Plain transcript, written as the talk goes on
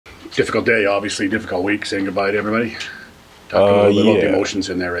Difficult day, obviously, difficult week. Saying goodbye to everybody. Talk a little bit about the emotions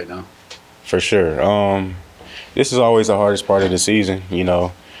in there right now. For sure. This is always the hardest part of the season. You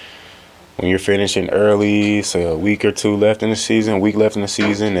know, when you're finishing early, it's a week or two left in the season, week left in the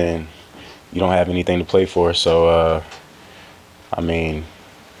season, and you don't have anything to play for. So, I mean,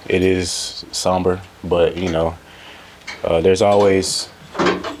 it is somber, but you know, there's always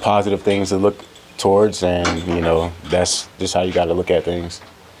positive things to look towards, and you know, that's just how you got to look at things.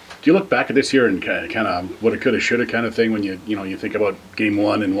 Do you look back at this year and kind of what it could have, should have kind of thing when you think about game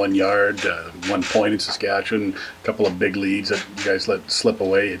 1 in 1 yard, 1 point in Saskatchewan, a couple of big leads that you guys let slip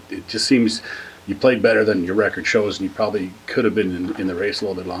away? It just seems you played better than your record shows, and you probably could have been in the race a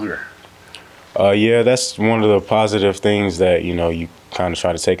little bit longer. Yeah, that's one of the positive things that you kind of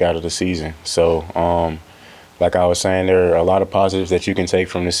try to take out of the season. So, like I was saying, there are a lot of positives that you can take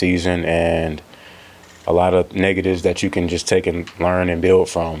from the season, and a lot of negatives that you can just take and learn and build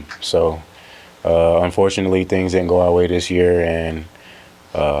from. So unfortunately, things didn't go our way this year, and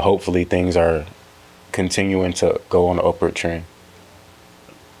hopefully things are continuing to go on an upward trend.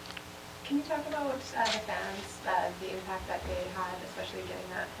 Can you talk about the fans, the impact that they had, especially getting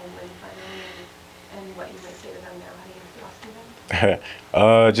that home win finally, and what you might say to them now heading into the off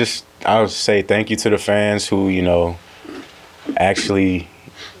season? I would say thank you to the fans who actually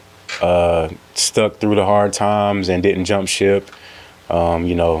stuck through the hard times and didn't jump ship. I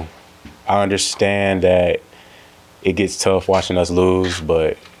understand that it gets tough watching us lose,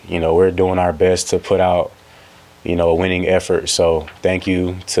 but we're doing our best to put out a winning effort. So thank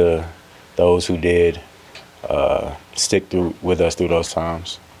you to those who did stick through with us through those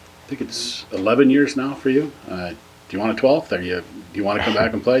times. I think it's 11 years now for you. Do you want a 12th? Do you want to come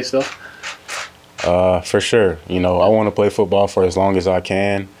back and play still? For sure. I want to play football for as long as I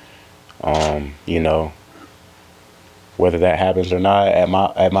can. Whether that happens or not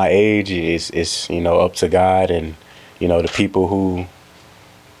at my age is up to God and the other people who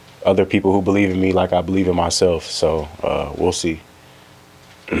believe in me like I believe in myself. So we'll see.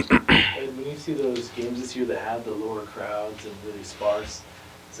 And when you see those games this year that have the lower crowds and really sparse,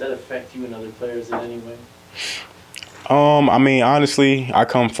 does that affect you and other players in any way? I mean, honestly, I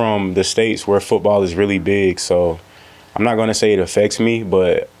come from the States where football is really big, so I'm not going to say it affects me,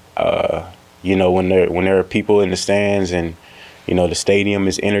 but when there are people in the stands and the stadium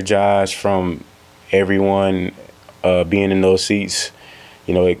is energized from everyone being in those seats,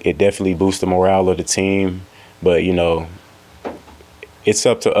 it definitely boosts the morale of the team. But it's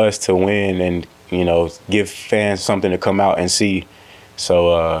up to us to win and give fans something to come out and see.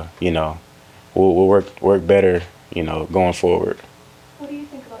 So we'll work better going forward. What do you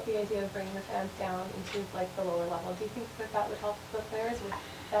think about the idea of bringing the fans down into the lower level? Do you think that would help the players with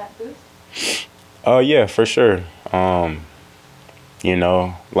that boost? Yeah, for sure.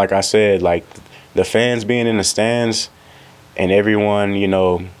 Like I said, the fans being in the stands and everyone,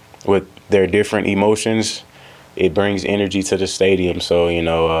 with their different emotions, it brings energy to the stadium. So,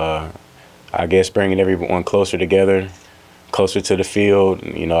 I guess bringing everyone closer together, closer to the field,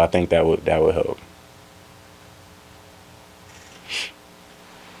 I think that would help.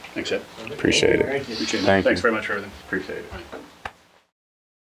 Thanks, Ed. Appreciate it. Thank you. Thank you. Thanks very much for everything. Appreciate it.